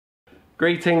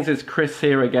Greetings, it's Chris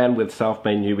here again with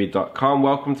selfmadenewbie.com.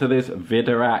 Welcome to this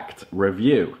Videract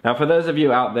review. Now for those of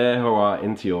you out there who are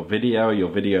into your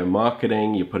video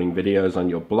marketing, you're putting videos on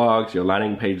your blogs, your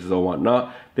landing pages or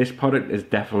whatnot, this product is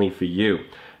definitely for you.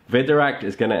 Videract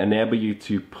is going to enable you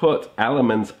to put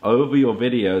elements over your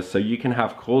videos so you can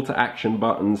have call to action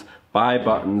buttons, buy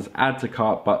buttons, add to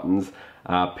cart buttons,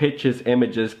 pictures,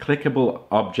 images, clickable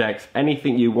objects,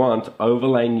 anything you want,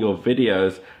 overlaying your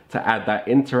videos to add that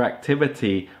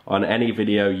interactivity on any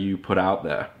video you put out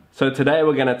there. So today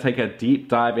we're going to take a deep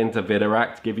dive into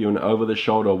Videract, give you an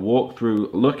over-the-shoulder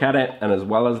walkthrough look at it, and as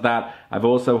well as that, I've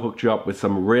also hooked you up with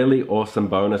some really awesome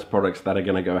bonus products that are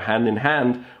going to go hand in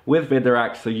hand with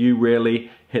Videract so you really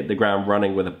hit the ground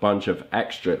running with a bunch of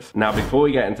extras. Now before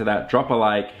we get into that, drop a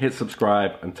like, hit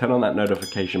subscribe, and turn on that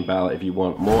notification bell if you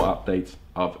want more updates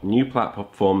of new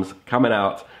platforms coming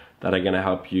out that are going to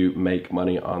help you make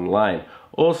money online.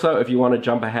 Also, if you want to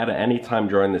jump ahead at any time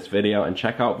during this video and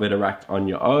check out Videract on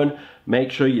your own, make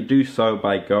sure you do so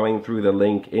by going through the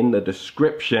link in the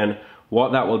description.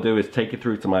 What that will do is take you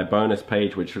through to my bonus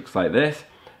page, which looks like this.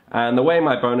 And the way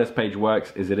my bonus page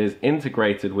works is it is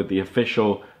integrated with the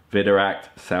official Videract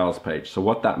sales page. So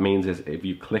what that means is if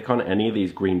you click on any of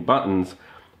these green buttons,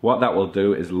 what that will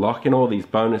do is lock in all these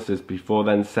bonuses before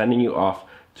then sending you off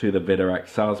to the Videract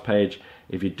sales page.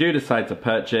 If you do decide to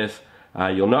purchase,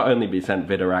 you'll not only be sent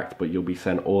Videract, but you'll be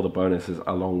sent all the bonuses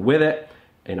along with it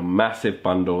in a massive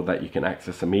bundle that you can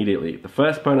access immediately. The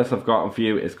first bonus I've gotten for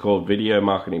you is called Video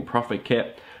Marketing Profit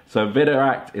Kit. So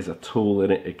Videract is a tool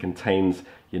and it contains,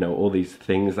 you know, all these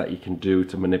things that you can do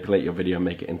to manipulate your video and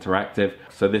make it interactive.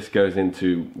 So this goes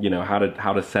into, you know, how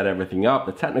to set everything up,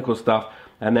 the technical stuff,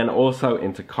 and then also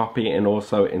into copy and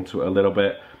also into a little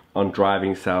bit on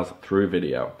driving sales through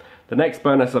video. The next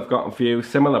bonus I've gotten for you,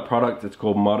 similar product, it's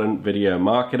called Modern Video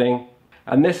Marketing.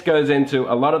 And this goes into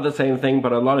a lot of the same thing,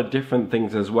 but a lot of different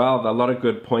things as well. There are a lot of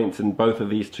good points in both of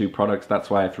these two products. That's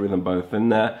why I threw them both in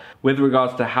there. With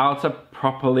regards to how to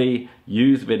properly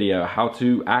use video, how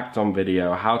to act on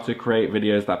video, how to create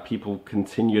videos that people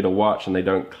continue to watch and they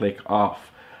don't click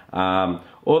off.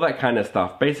 All that kind of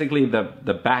stuff. Basically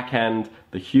the back end,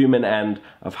 the human end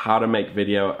of how to make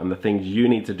video and the things you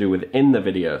need to do within the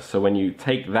video. So when you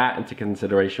take that into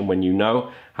consideration, when you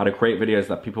know how to create videos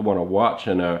that people want to watch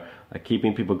and are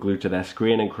keeping people glued to their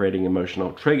screen and creating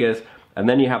emotional triggers, and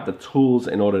then you have the tools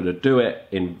in order to do it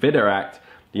in Videract,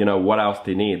 you know, what else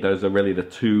do you need? Those are really the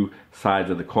two sides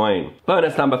of the coin.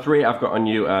 Bonus number 3, I've got on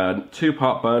you a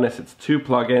 2-part bonus. It's 2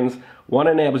 plugins. One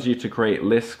enables you to create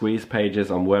list squeeze pages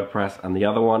on WordPress, and the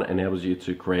other one enables you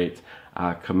to create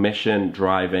commission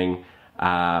driving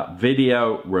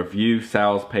video review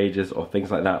sales pages or things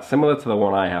like that, similar to the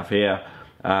one I have here.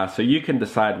 So you can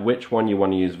decide which one you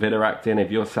want to use Videract in.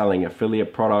 If you're selling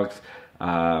affiliate products,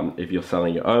 if you're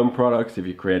selling your own products, if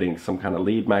you're creating some kind of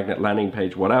lead magnet landing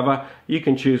page, whatever, you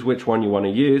can choose which one you want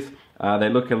to use. They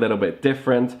look a little bit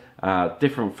different,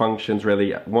 different functions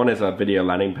really. One is a video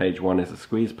landing page, one is a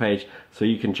squeeze page, so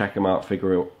you can check them out,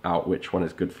 figure out which one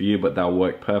is good for you, but they'll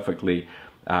work perfectly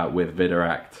with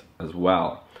Videract as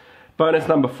well. Bonus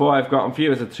number 4 I've gotten for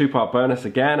you is a 2-part bonus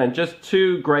again, and just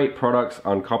 2 great products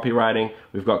on copywriting.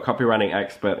 We've got Copywriting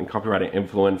Expert and Copywriting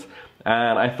Influence,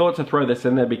 and I thought to throw this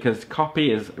in there because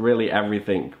copy is really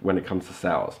everything when it comes to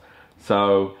sales.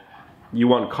 So you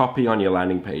want copy on your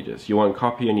landing pages, you want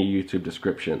copy in your YouTube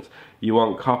descriptions, you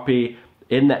want copy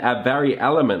in the very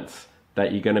elements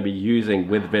that you're going to be using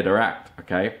with Videract,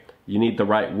 okay? You need the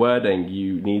right wording,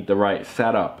 you need the right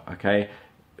setup, okay?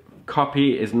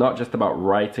 Copy is not just about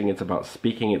writing, it's about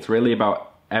speaking. It's really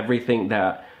about everything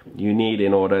that you need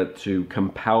in order to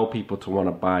compel people to want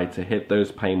to buy, to hit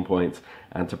those pain points,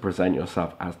 and to present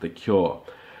yourself as the cure.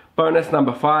 Bonus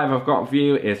number 5 I've got for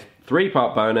you is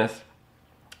 3-part bonus,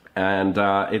 and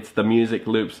it's the music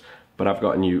loops, but I've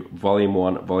gotten you volume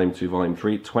 1, volume 2, volume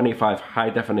 3, 25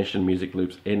 high definition music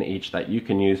loops in each that you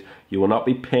can use. You will not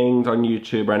be pinged on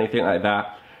YouTube or anything like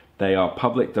that. They are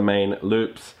public domain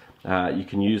loops. You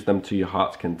can use them to your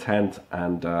heart's content,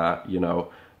 and you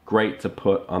know, great to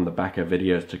put on the back of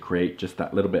videos to create just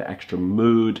that little bit extra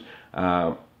mood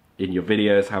in your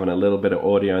videos. Having a little bit of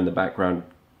audio in the background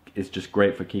is just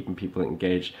great for keeping people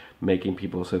engaged, making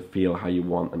people also feel how you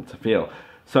want them to feel.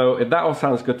 So if that all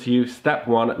sounds good to you, step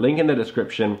 1, link in the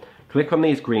description, click on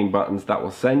these green buttons that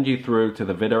will send you through to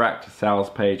the Videract sales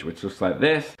page, which looks like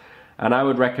this, and I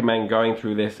would recommend going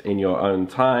through this in your own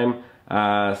time.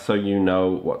 So you know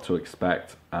what to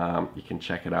expect. You can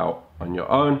check it out on your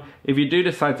own. If you do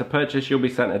decide to purchase, you'll be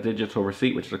sent a digital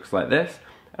receipt which looks like this.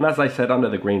 And as I said, under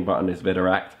the green button is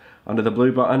Videract. Under the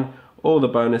blue button, all the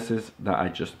bonuses that I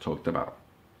just talked about.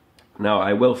 Now,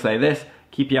 I will say this,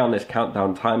 keep your eye on this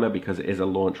countdown timer because it is a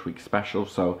launch week special,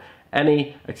 so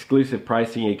any exclusive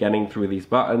pricing you're getting through these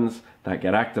buttons that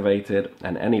get activated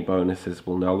and any bonuses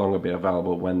will no longer be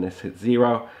available when this hits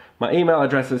 0. My email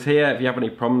address is here. If you have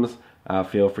any problems,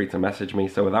 feel free to message me.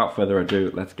 So without further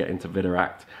ado, let's get into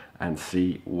Videract and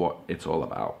see what it's all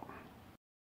about.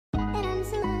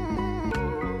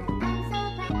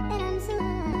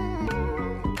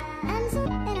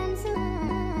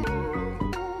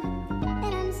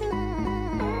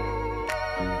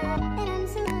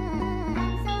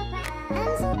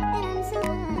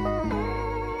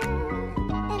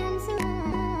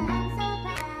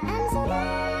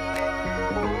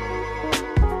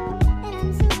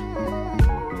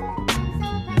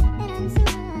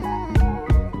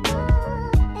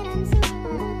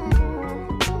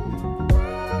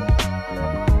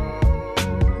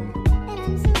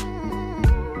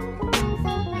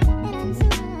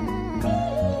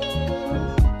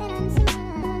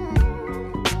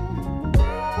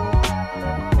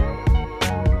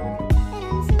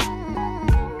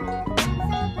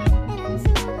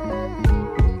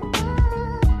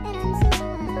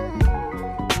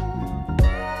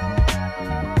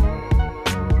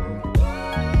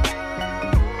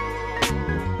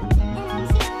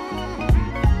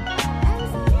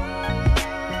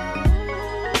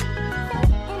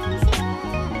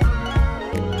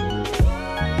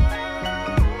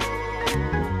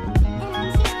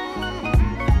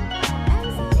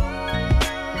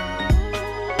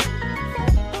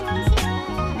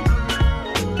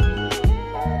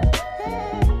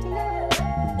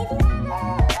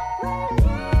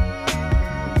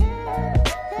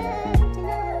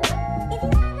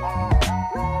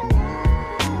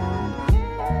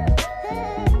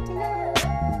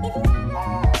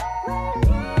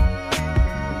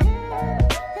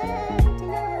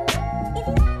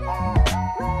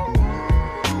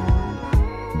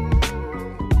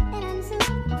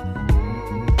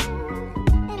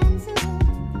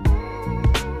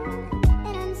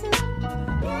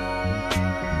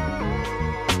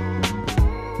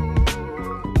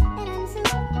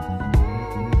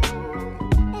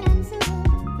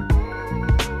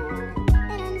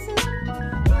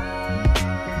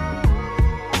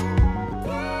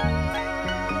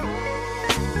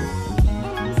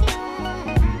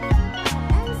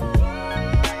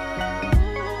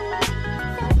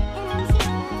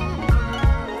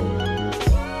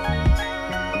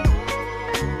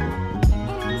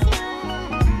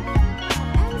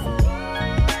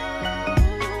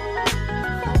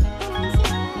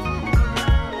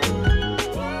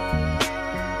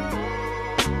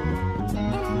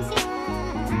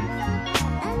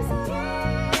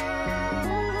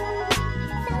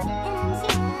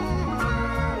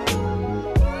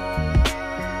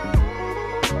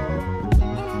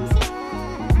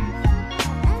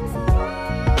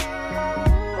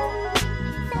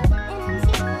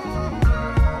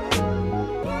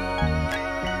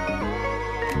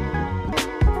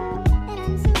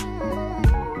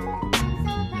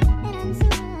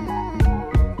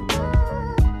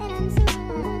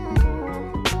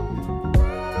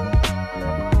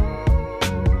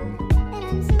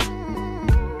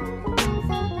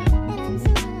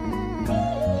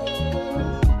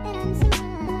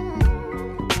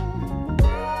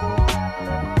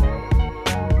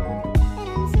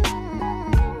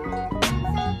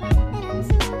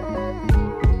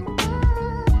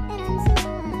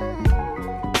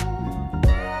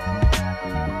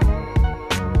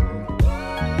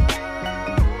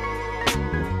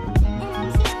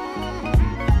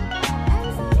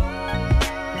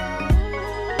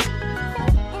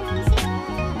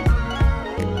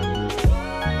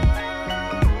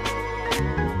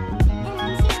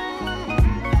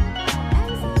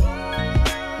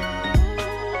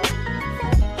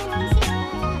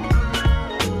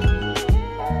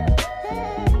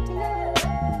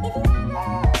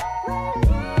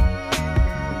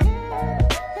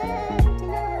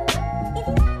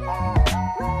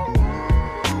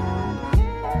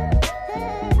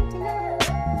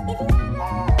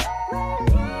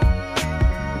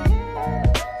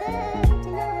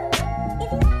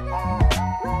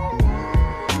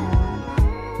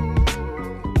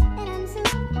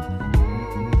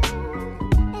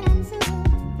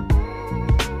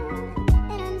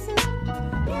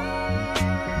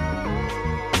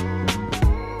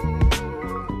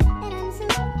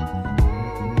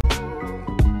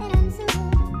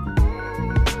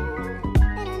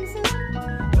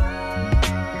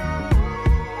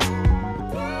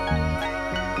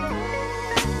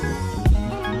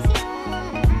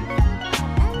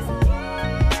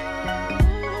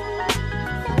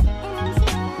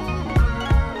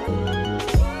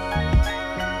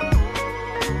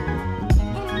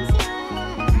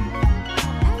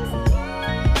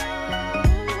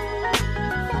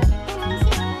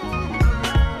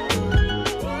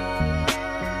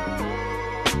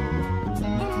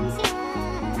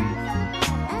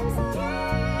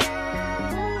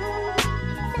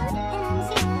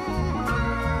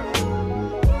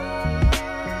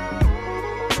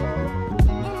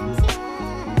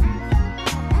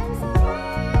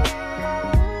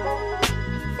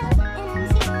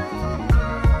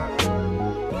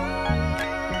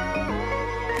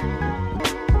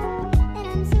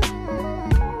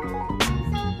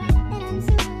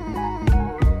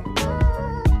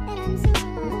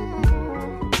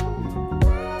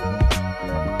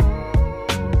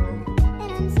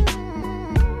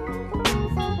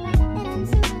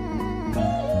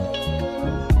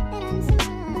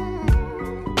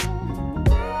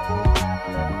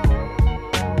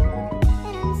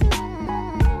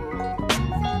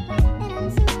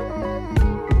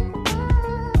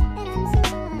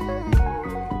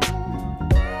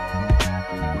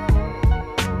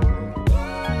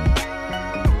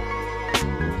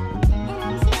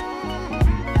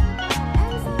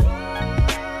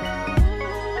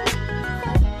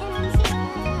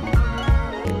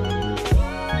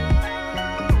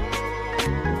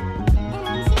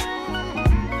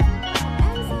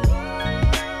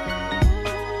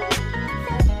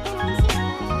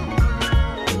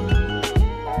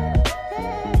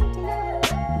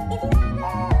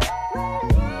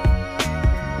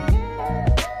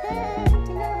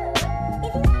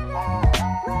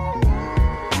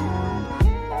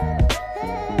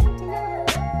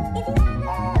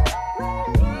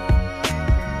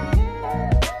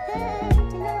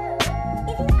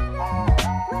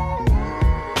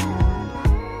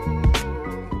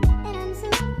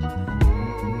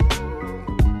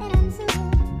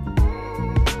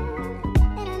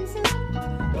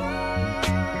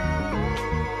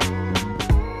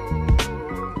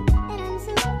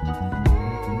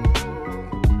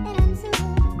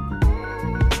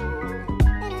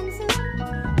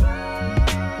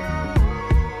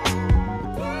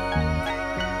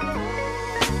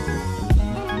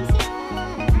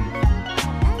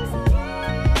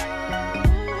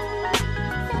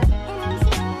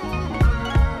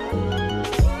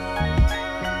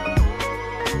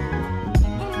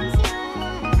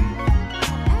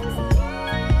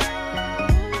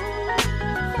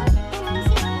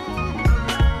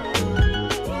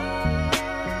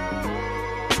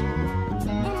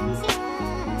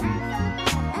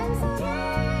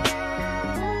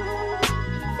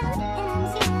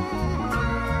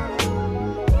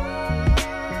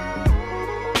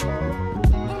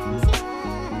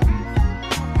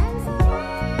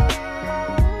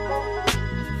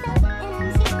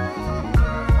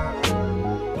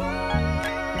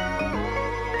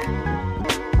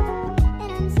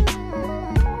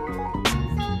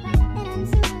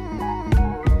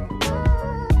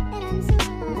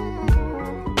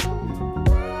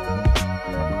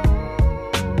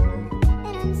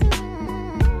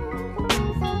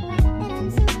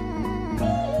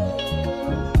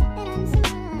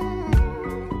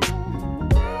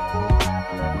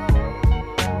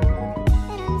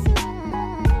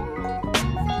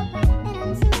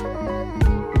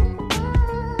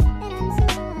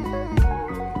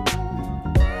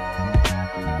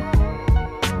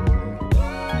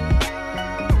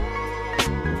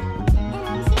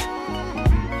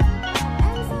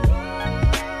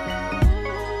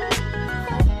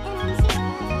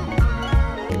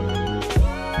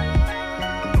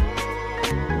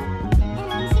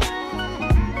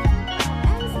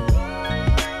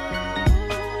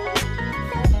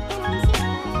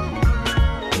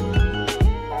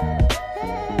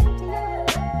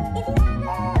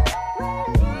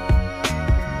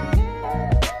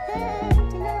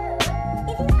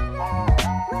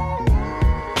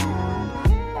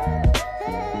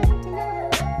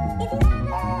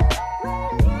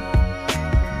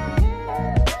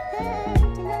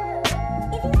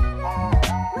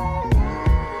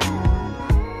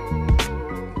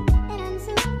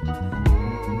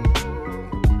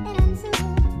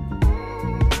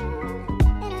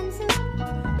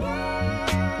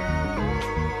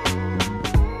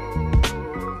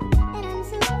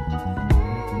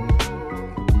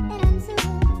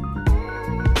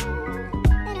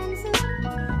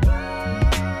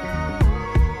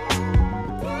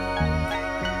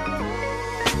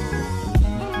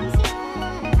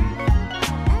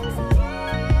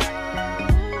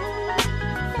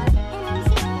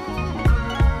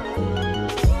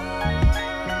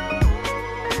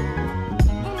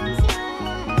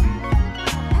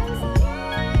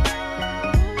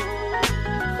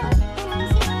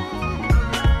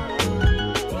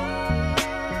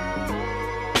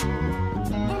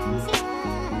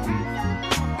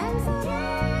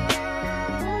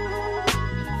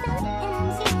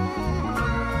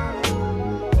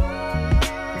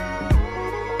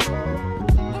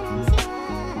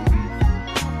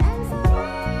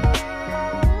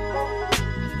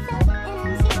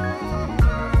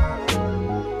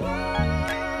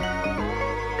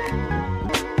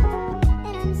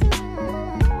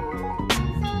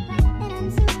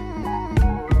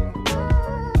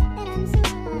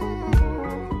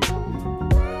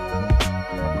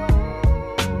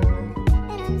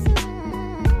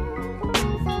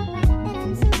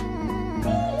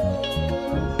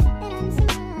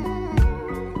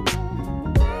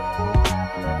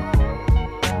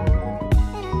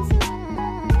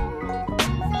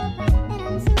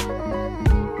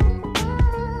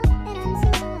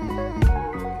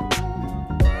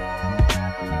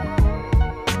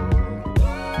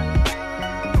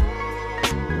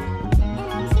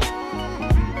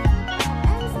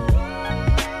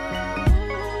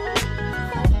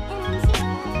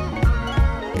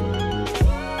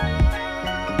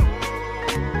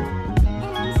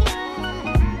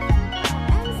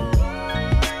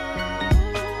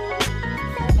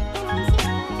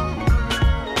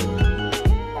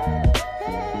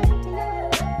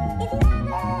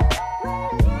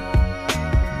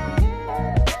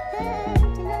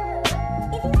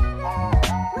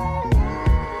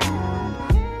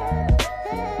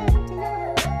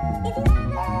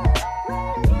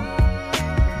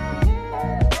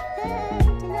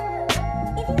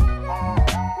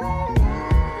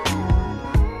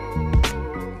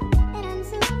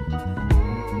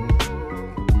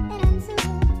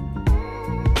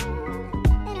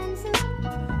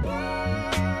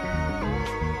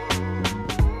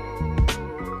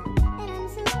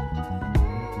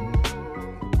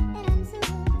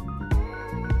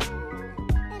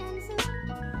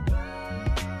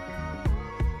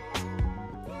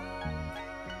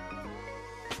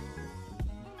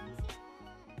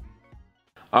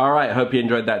 Alright, hope you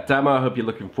enjoyed that demo. I hope you're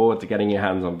looking forward to getting your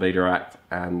hands on Videract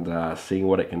and seeing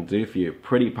what it can do for you.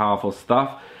 Pretty powerful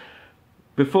stuff.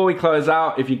 Before we close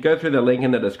out, if you go through the link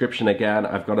in the description again,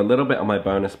 I've got a little bit on my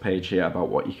bonus page here about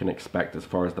what you can expect as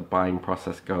far as the buying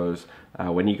process goes.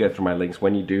 When you go through my links,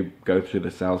 when you do go through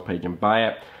the sales page and buy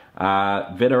it,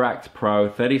 Videract Pro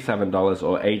 $37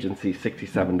 or Agency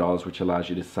 $67, which allows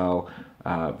you to sell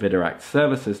Videract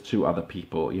services to other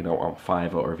people, you know, on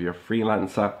Fiverr or if you're a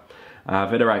freelancer.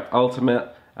 Videract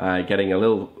Ultimate, getting a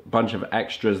little bunch of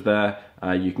extras there.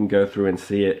 You can go through and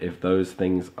see it if those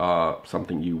things are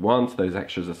something you want, those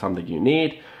extras are something you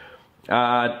need.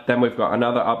 Then we've got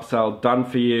another upsell, done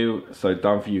for you. So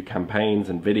done for you campaigns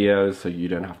and videos, so you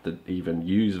don't have to even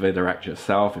use Videract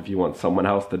yourself. If you want someone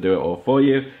else to do it all for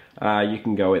you, you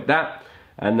can go with that.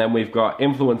 And then we've got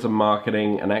influencer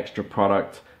marketing, an extra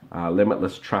product,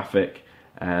 limitless traffic,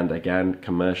 and again,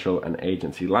 commercial and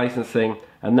agency licensing.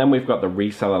 And then we've got the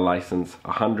reseller license,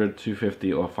 100,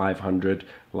 250, or 500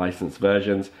 license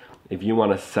versions. If you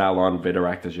want to sell on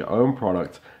Videract as your own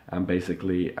product and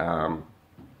basically,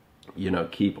 you know,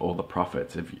 keep all the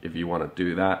profits, if you want to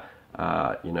do that,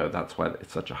 you know, that's why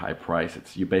it's such a high price.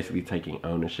 You're basically taking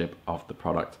ownership of the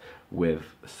product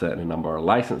with a certain number of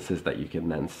licenses that you can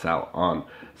then sell on.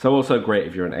 So also great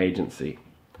if you're an agency.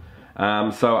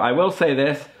 So I will say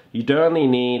this, you do only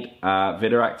need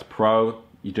Videract Pro.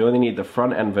 You do only need the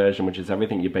front end version, which is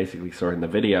everything you basically saw in the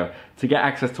video, to get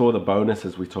access to all the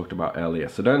bonuses we talked about earlier.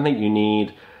 So don't think you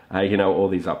need, you know, all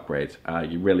these upgrades.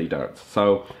 You really don't.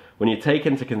 So when you take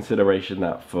into consideration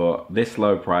that for this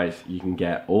low price, you can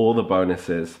get all the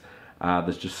bonuses,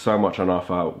 there's just so much on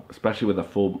offer, especially with a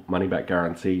full money back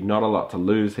guarantee, not a lot to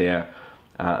lose here,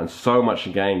 and so much to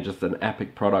gain, just an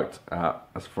epic product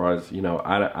as far as, you know,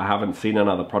 I haven't seen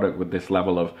another product with this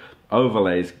level of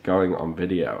overlays going on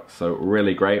video. So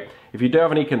really great. If you do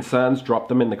have any concerns, drop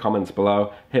them in the comments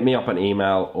below. Hit me up on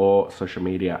email or social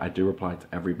media. I do reply to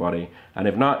everybody. And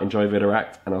if not, enjoy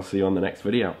Videract, and I'll see you on the next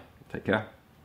video. Take care.